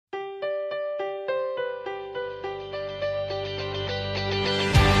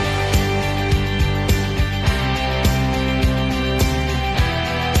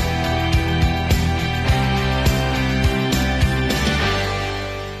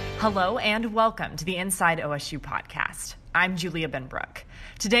Hello and welcome to the Inside OSU podcast. I'm Julia Benbrook.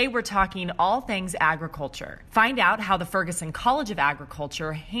 Today we're talking all things agriculture. Find out how the Ferguson College of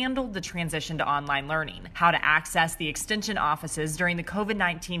Agriculture handled the transition to online learning, how to access the extension offices during the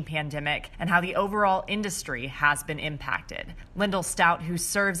COVID-19 pandemic, and how the overall industry has been impacted. Lyndall Stout, who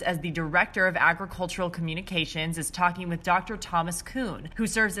serves as the Director of Agricultural Communications, is talking with Dr. Thomas Coon, who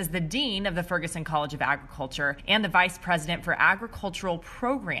serves as the Dean of the Ferguson College of Agriculture and the Vice President for Agricultural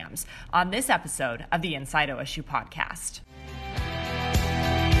Programs, on this episode of the Inside OSU podcast.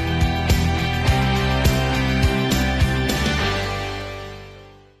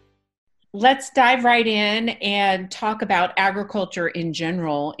 Let's dive right in and talk about agriculture in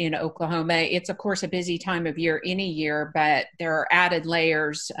general in Oklahoma. It's, of course, a busy time of year any year, but there are added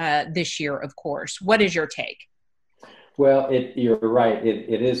layers this year, of course. What is your take? Well, you're right.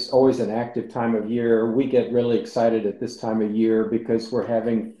 It is always an active time of year. We get really excited at this time of year because we're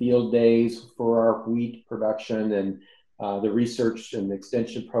having field days for our wheat production and the research and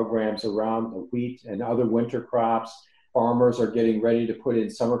extension programs around the wheat and other winter crops. Farmers are getting ready to put in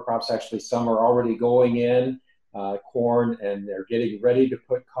summer crops. Actually, some are already going in, corn, and they're getting ready to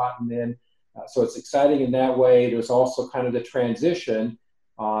put cotton in. So it's exciting in that way. There's also kind of the transition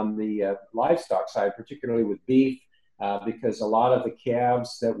on the livestock side, particularly with beef, because a lot of the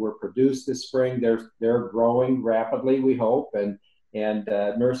calves that were produced this spring, they're growing rapidly, we hope, and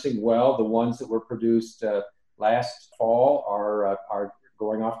nursing well. The ones that were produced last fall are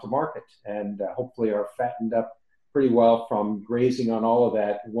going off to market and hopefully are fattened up pretty well from grazing on all of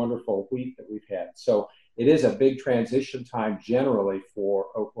that wonderful wheat that we've had. So it is a big transition time generally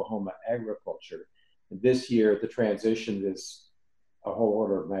for Oklahoma agriculture. And this year, the transition is a whole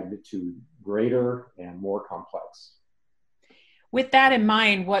order of magnitude greater and more complex. With that in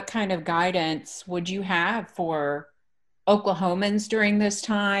mind, what kind of guidance would you have for Oklahomans during this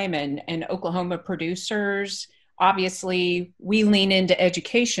time and Oklahoma producers? Obviously, we lean into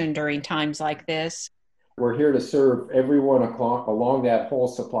education during times like this. We're here to serve everyone along that whole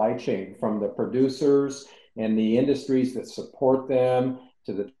supply chain, from the producers and the industries that support them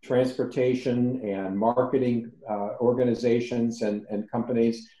to the transportation and marketing organizations and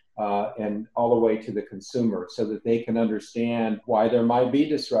companies, and all the way to the consumer, so that they can understand why there might be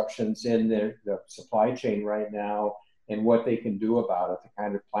disruptions in the supply chain right now and what they can do about it, the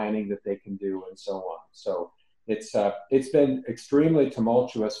kind of planning that they can do, and so on. So it's been extremely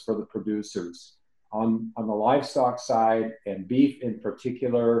tumultuous for the producers. On the livestock side, and beef in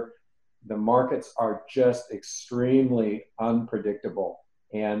particular, the markets are just extremely unpredictable.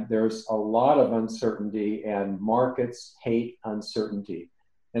 And there's a lot of uncertainty, and markets hate uncertainty.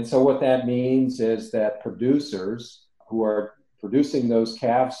 And so what that means is that producers who are producing those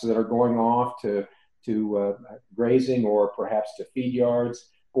calves that are going off to grazing or perhaps to feed yards,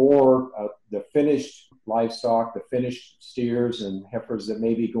 or the finished livestock, the finished steers and heifers that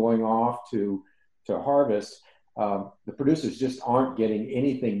may be going off to harvest, the producers just aren't getting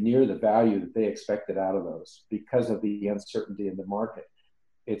anything near the value that they expected out of those because of the uncertainty in the market.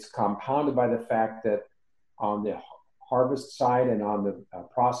 It's compounded by the fact that on the harvest side and on the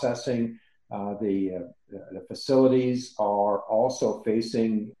processing, the facilities are also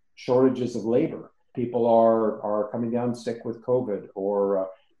facing shortages of labor. People are coming down sick with COVID,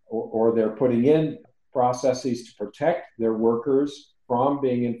 or they're putting in processes to protect their workers from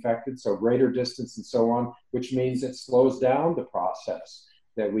being infected, so greater distance and so on, which means it slows down the process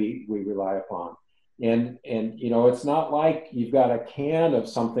that we rely upon. And it's not like you've got a can of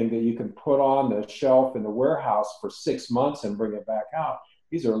something that you can put on the shelf in the warehouse for 6 months and bring it back out.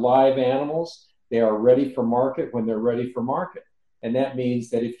 These are live animals. They are ready for market when they're ready for market. And that means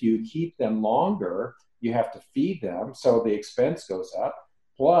that if you keep them longer, you have to feed them, so the expense goes up.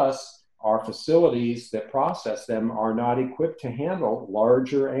 Plus, our facilities that process them are not equipped to handle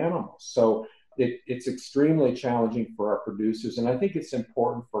larger animals. So it's extremely challenging for our producers. And I think it's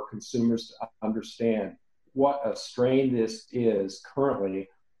important for consumers to understand what a strain this is currently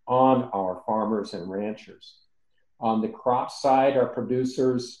on our farmers and ranchers. On the crop side, our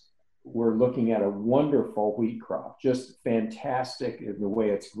producers, we're looking at a wonderful wheat crop, just fantastic in the way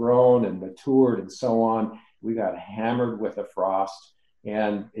it's grown and matured and so on. We got hammered with a frost.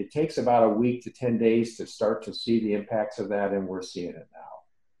 And it takes about a week to 10 days to start to see the impacts of that, and we're seeing it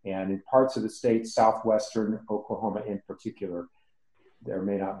now. And in parts of the state, southwestern Oklahoma in particular, there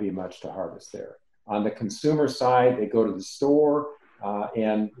may not be much to harvest there. On the consumer side, they go to the store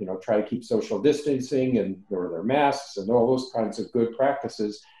and try to keep social distancing and wear their masks and all those kinds of good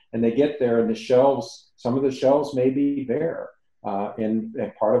practices. And they get there, and the shelves, some of the shelves may be bare. And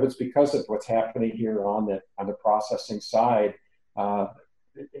part of it's because of what's happening here on the processing side.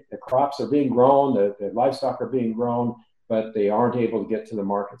 At crops are being grown, the livestock are being grown, but they aren't able to get to the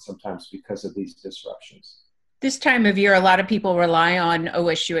market sometimes because of these disruptions. This time of year, a lot of people rely on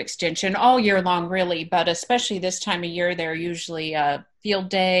OSU Extension all year long, really, but especially this time of year, there are usually field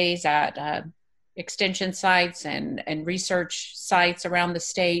days at extension sites and research sites around the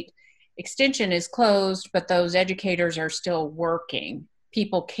state. Extension is closed, but those educators are still working.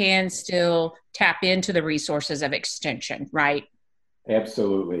 People can still tap into the resources of Extension, right?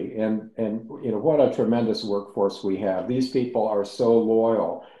 Absolutely. And what a tremendous workforce we have. These people are so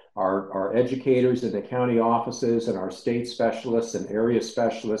loyal. Our educators in the county offices and our state specialists and area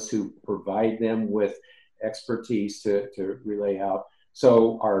specialists who provide them with expertise to relay out.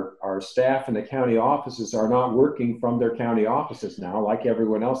 So our staff in the county offices are not working from their county offices now. Like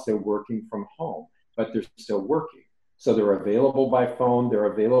everyone else, they're working from home, but they're still working. So they're available by phone,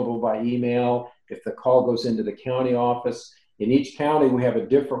 they're available by email. If the call goes into the county office, in each county, we have a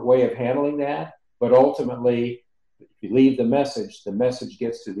different way of handling that, but ultimately, if you leave the message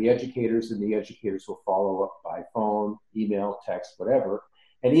gets to the educators, and the educators will follow up by phone, email, text, whatever,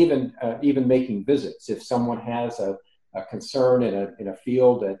 and even making visits. If someone has a concern in a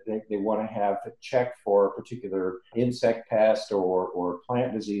field that they want to have checked for a particular insect pest or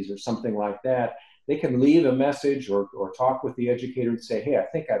plant disease or something like that, they can leave a message or talk with the educator and say, hey, I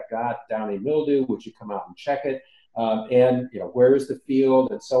think I've got downy mildew. Would you come out and check it? And where is the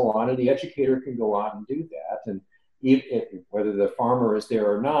field and so on. And the educator can go out and do that. And whether the farmer is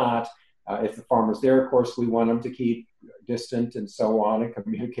there or not, if the farmer's there, of course, we want them to keep distant and so on and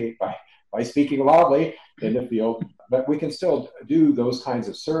communicate by speaking loudly in the field. But we can still do those kinds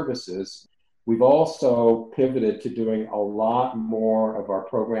of services. We've also pivoted to doing a lot more of our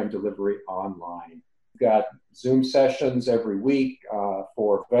program delivery online. We've got Zoom sessions every week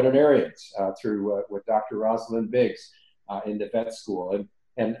for veterinarians through with Dr. Rosalind Biggs in the vet school,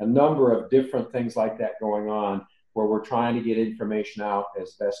 and a number of different things like that going on where we're trying to get information out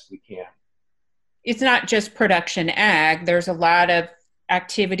as best we can. It's not just production ag. There's a lot of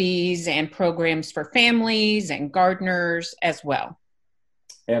activities and programs for families and gardeners as well.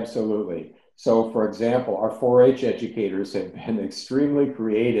 Absolutely. So, for example, our 4-H educators have been extremely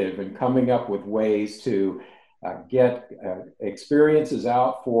creative in coming up with ways to get experiences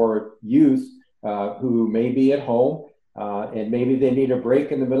out for youth who may be at home and maybe they need a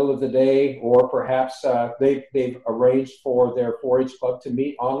break in the middle of the day, or perhaps they've arranged for their 4-H club to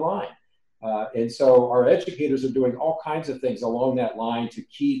meet online. And so our educators are doing all kinds of things along that line to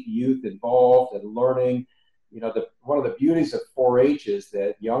keep youth involved and learning. One of the beauties of 4-H is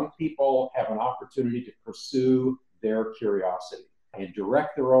that young people have an opportunity to pursue their curiosity and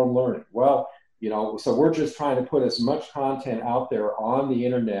direct their own learning. Well, so we're just trying to put as much content out there on the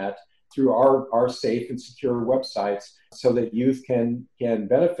internet through our safe and secure websites so that youth can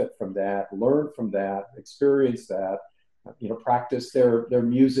benefit from that, learn from that, experience that, practice their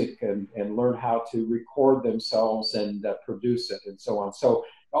music and learn how to record themselves and produce it and so on. So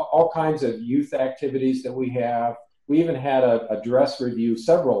all kinds of youth activities that we have. We even had a dress review,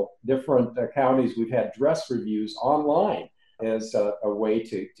 several different counties. We've had dress reviews online as a way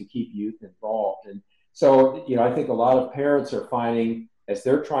to keep youth involved. And so, I think a lot of parents are finding, as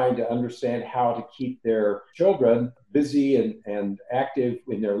they're trying to understand how to keep their children busy and active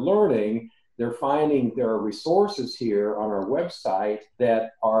in their learning, they're finding there are resources here on our website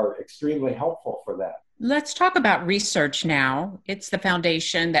that are extremely helpful for that. Let's talk about research now. It's the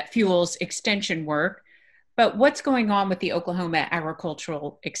foundation that fuels extension work. But what's going on with the Oklahoma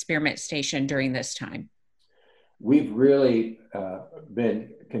Agricultural Experiment Station during this time? We've really been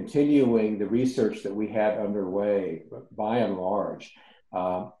continuing the research that we had underway by and large.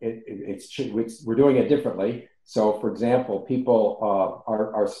 We're doing it differently. So, for example,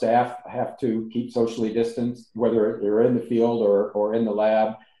 our staff have to keep socially distanced, whether they're in the field or in the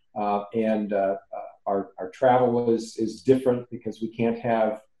lab. And our travel is different because we can't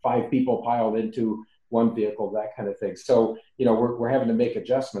have 5 people piled into one vehicle, that kind of thing. So, we're having to make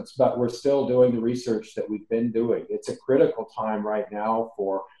adjustments, but we're still doing the research that we've been doing. It's a critical time right now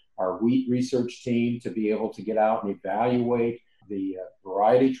for our wheat research team to be able to get out and evaluate the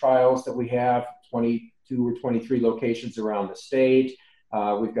variety trials that we have, 22 or 23 locations around the state.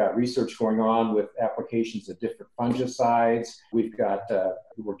 We've got research going on with applications of different fungicides.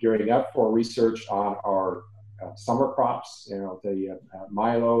 We're gearing up for research on our summer crops, the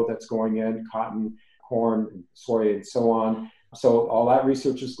milo that's going in, cotton, corn, soy, and so on. So all that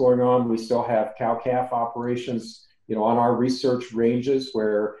research is going on. We still have cow-calf operations, on our research ranges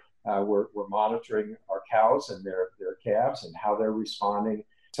where we're monitoring our cows and their calves and how they're responding.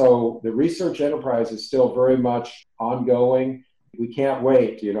 So the research enterprise is still very much ongoing. we can't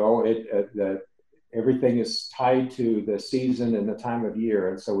wait. Everything is tied to the season and the time of year.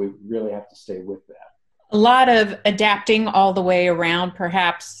 And so we really have to stay with that. A lot of adapting all the way around.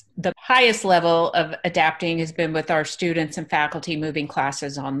 Perhaps the highest level of adapting has been with our students and faculty moving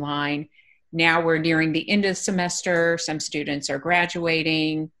classes online. Now we're nearing the end of the semester. Some students are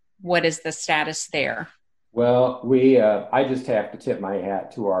graduating. What is the status there? Well, I just have to tip my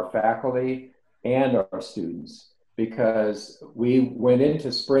hat to our faculty and our students, because we went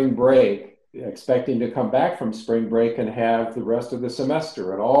into spring break expecting to come back from spring break and have the rest of the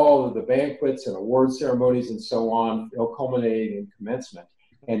semester and all of the banquets and award ceremonies and so on, culminating in commencement.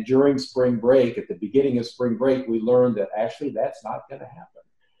 And during spring break, at the beginning of spring break, we learned that actually that's not going to happen.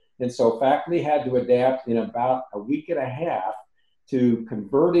 And so faculty had to adapt in about a week and a half to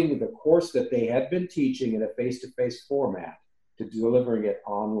converting the course that they had been teaching in a face-to-face format to delivering it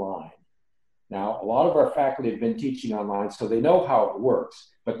online. Now, a lot of our faculty have been teaching online, so they know how it works.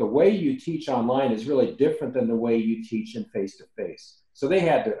 But the way you teach online is really different than the way you teach in face-to-face. So they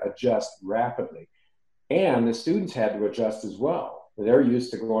had to adjust rapidly. And the students had to adjust as well. They're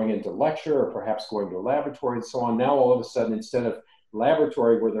used to going into lecture or perhaps going to a laboratory and so on. Now, all of a sudden, instead of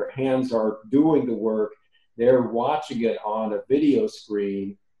laboratory where their hands are doing the work, they're watching it on a video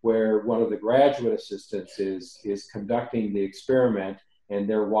screen where one of the graduate assistants is conducting the experiment, and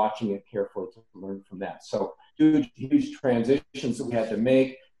they're watching it carefully to learn from that. So huge transitions that we had to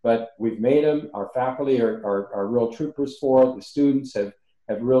make, but we've made them. Our faculty are real troopers for it. The students have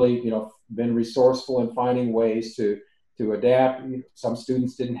really been resourceful in finding ways to adapt. Some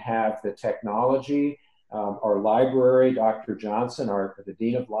students didn't have the technology. Our library, Dr. Johnson, the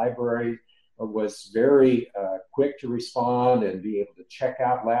Dean of Library, was very quick to respond and be able to check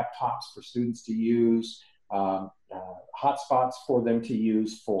out laptops for students to use, hotspots for them to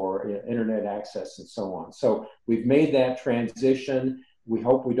use for internet access and so on. So we've made that transition. We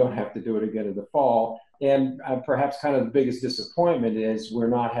hope we don't have to do it again in the fall. And perhaps kind of the biggest disappointment is we're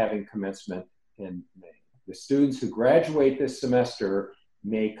not having commencement in May. The students who graduate this semester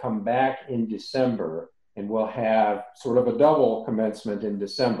may come back in December, and we'll have sort of a double commencement in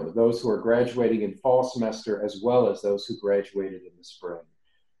December, those who are graduating in fall semester as well as those who graduated in the spring.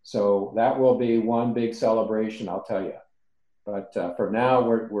 So that will be one big celebration, I'll tell you. But for now,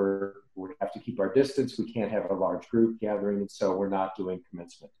 we have to keep our distance. We can't have a large group gathering, and so we're not doing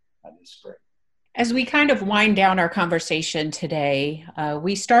commencement this spring. As we kind of wind down our conversation today,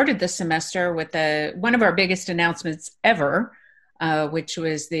 we started the semester with one of our biggest announcements ever, which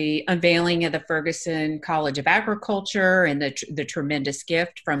was the unveiling of the Ferguson College of Agriculture and the tremendous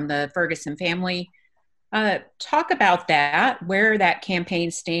gift from the Ferguson family. Talk about that, where that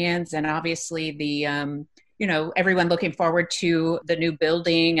campaign stands, and obviously the, everyone looking forward to the new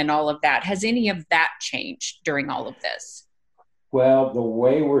building and all of that. Has any of that changed during all of this? Well, the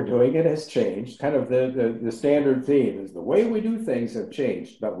way we're doing it has changed. Kind of the standard theme is the way we do things have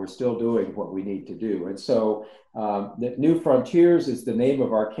changed, but we're still doing what we need to do. And so the New Frontiers is the name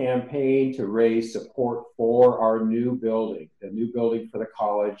of our campaign to raise support for our new building, the new building for the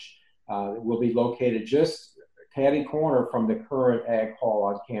college. It will be located just catty corner from the current Ag Hall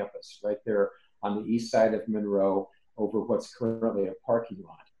on campus, right there on the east side of Monroe over what's currently a parking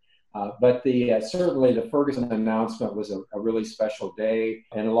lot. But certainly the Ferguson announcement was a really special day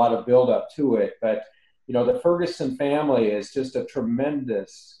and a lot of build up to it. But, the Ferguson family is just a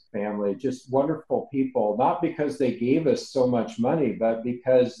tremendous family, just wonderful people, not because they gave us so much money, but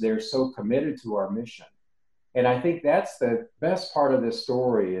because they're so committed to our mission. And I think that's the best part of this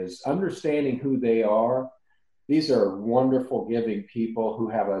story is understanding who they are. These are wonderful, giving people who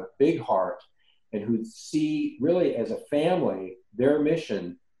have a big heart and who see really as a family, their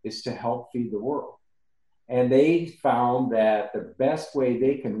mission is to help feed the world. And they found that the best way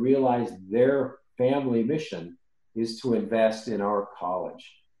they can realize their family mission is to invest in our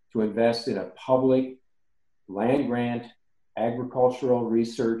college, to invest in a public land grant, agricultural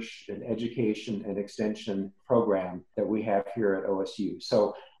research and education and extension program that we have here at OSU.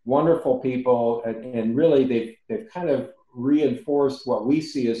 So wonderful people, and really they've kind of reinforced what we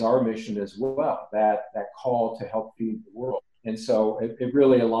see as our mission as well, that call to help feed the world. And so it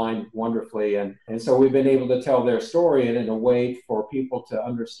really aligned wonderfully. And so we've been able to tell their story and in a way for people to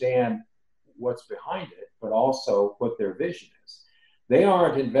understand what's behind it, but also what their vision is. They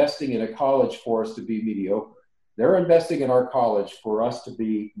aren't investing in a college for us to be mediocre. They're investing in our college for us to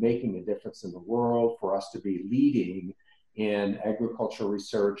be making a difference in the world, for us to be leading in agricultural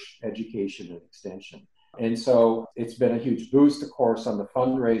research, education, and extension. And so it's been a huge boost, of course, on the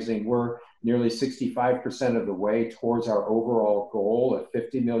fundraising. We're nearly 65% of the way towards our overall goal of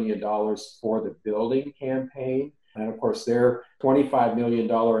 $50 million for the building campaign. And of course, their $25 million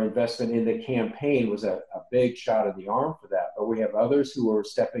investment in the campaign was a big shot in the arm for that. But we have others who are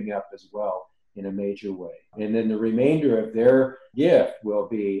stepping up as well in a major way. And then the remainder of their gift will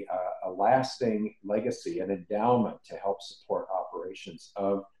be a lasting legacy, an endowment to help support operations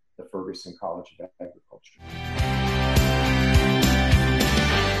of the Ferguson College of Agriculture.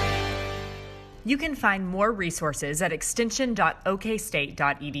 You can find more resources at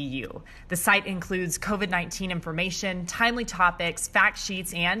extension.okstate.edu. The site includes COVID-19 information, timely topics, fact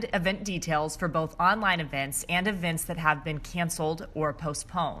sheets, and event details for both online events and events that have been canceled or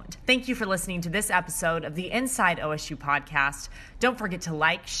postponed. Thank you for listening to this episode of the Inside OSU podcast. Don't forget to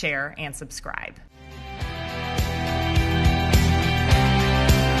like, share, and subscribe.